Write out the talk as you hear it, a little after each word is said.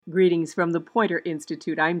Greetings from the Pointer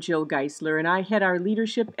Institute. I'm Jill Geisler, and I head our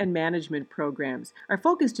leadership and management programs. Our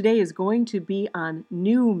focus today is going to be on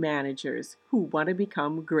new managers who want to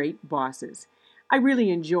become great bosses. I really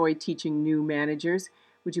enjoy teaching new managers.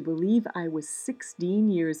 Would you believe I was 16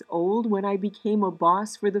 years old when I became a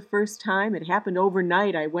boss for the first time? It happened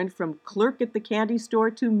overnight. I went from clerk at the candy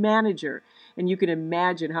store to manager, and you can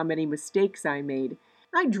imagine how many mistakes I made.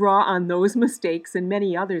 I draw on those mistakes and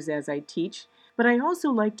many others as I teach. But I also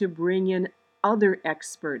like to bring in other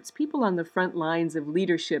experts, people on the front lines of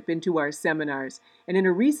leadership, into our seminars. And in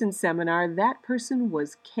a recent seminar, that person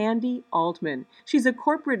was Candy Altman. She's a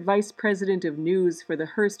corporate vice president of news for the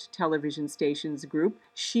Hearst Television Stations Group.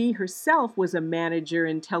 She herself was a manager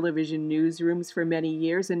in television newsrooms for many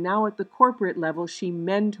years, and now at the corporate level, she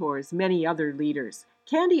mentors many other leaders.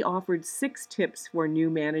 Candy offered 6 tips for new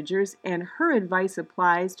managers, and her advice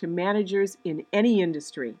applies to managers in any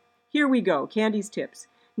industry. Here we go, Candy's tips.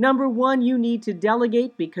 Number 1, you need to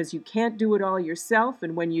delegate because you can't do it all yourself,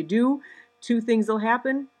 and when you do, 2 things will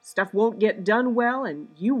happen. Stuff won't get done well, and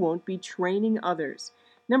you won't be training others.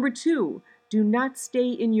 Number 2, do not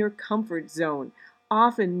stay in your comfort zone.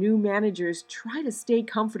 Often, new managers try to stay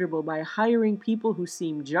comfortable by hiring people who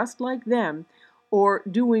seem just like them or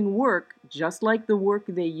doing work just like the work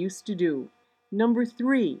they used to do. Number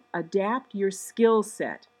 3, adapt your skill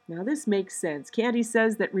set. Now, this makes sense. Candy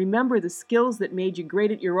says that remember, the skills that made you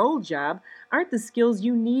great at your old job aren't the skills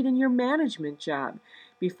you need in your management job.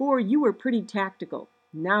 Before, you were pretty tactical.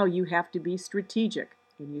 Now you have to be strategic,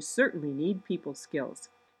 and you certainly need people skills.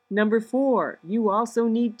 Number 4, you also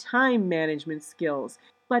need time management skills.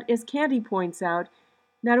 But as Candy points out,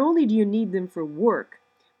 not only do you need them for work,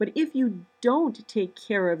 but if you don't take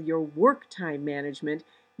care of your work time management,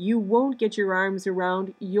 you won't get your arms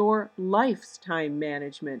around your life's time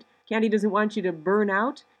management. Candy doesn't want you to burn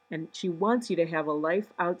out, and she wants you to have a life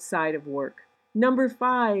outside of work. Number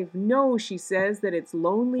 5, know, she says, that it's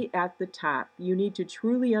lonely at the top. You need to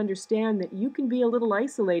truly understand that you can be a little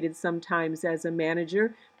isolated sometimes as a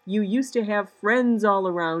manager. You used to have friends all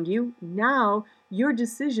around you. Now, your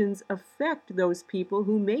decisions affect those people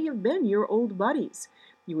who may have been your old buddies.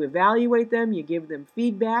 You evaluate them, you give them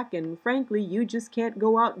feedback, and frankly, you just can't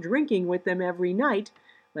go out drinking with them every night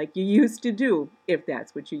like you used to do, if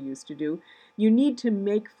that's what you used to do. You need to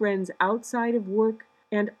make friends outside of work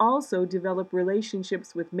and also develop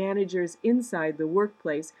relationships with managers inside the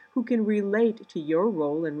workplace who can relate to your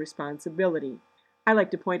role and responsibility. I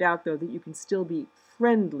like to point out, though, that you can still be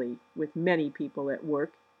friendly with many people at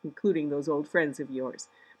work, including those old friends of yours.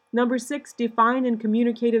 Number 6, define and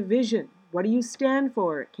communicate a vision. What do you stand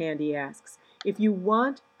for? Candy asks. If you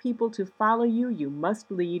want people to follow you, you must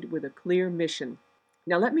lead with a clear mission.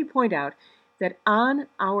 Now let me point out that on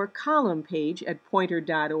our column page at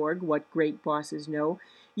pointer.org, What Great Bosses Know,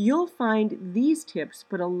 you'll find these tips,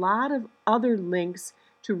 but a lot of other links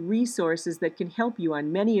to resources that can help you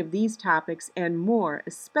on many of these topics and more,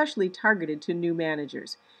 especially targeted to new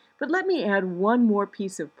managers. But let me add one more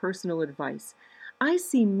piece of personal advice. I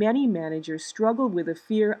see many managers struggle with a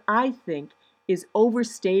fear I think is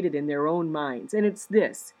overstated in their own minds, and it's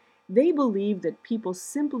this. They believe that people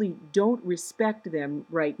simply don't respect them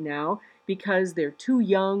right now because they're too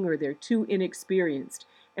young or they're too inexperienced,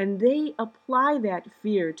 and they apply that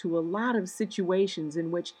fear to a lot of situations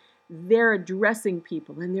in which they're addressing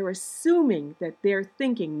people and they're assuming that they're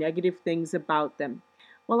thinking negative things about them.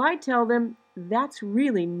 Well, I tell them that's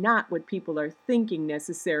really not what people are thinking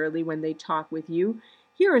necessarily when they talk with you.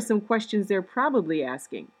 Here are some questions they're probably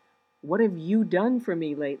asking. What have you done for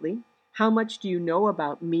me lately? How much do you know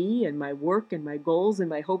about me and my work and my goals and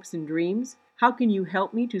my hopes and dreams? How can you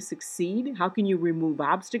help me to succeed? How can you remove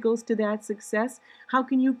obstacles to that success? How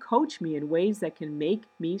can you coach me in ways that can make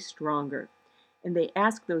me stronger? And they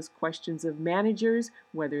ask those questions of managers,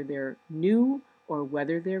 whether they're new or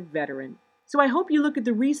whether they're veteran. So I hope you look at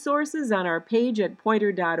the resources on our page at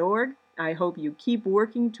pointer.org. I hope you keep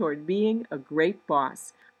working toward being a great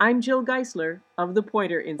boss. I'm Jill Geisler of the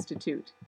Pointer Institute.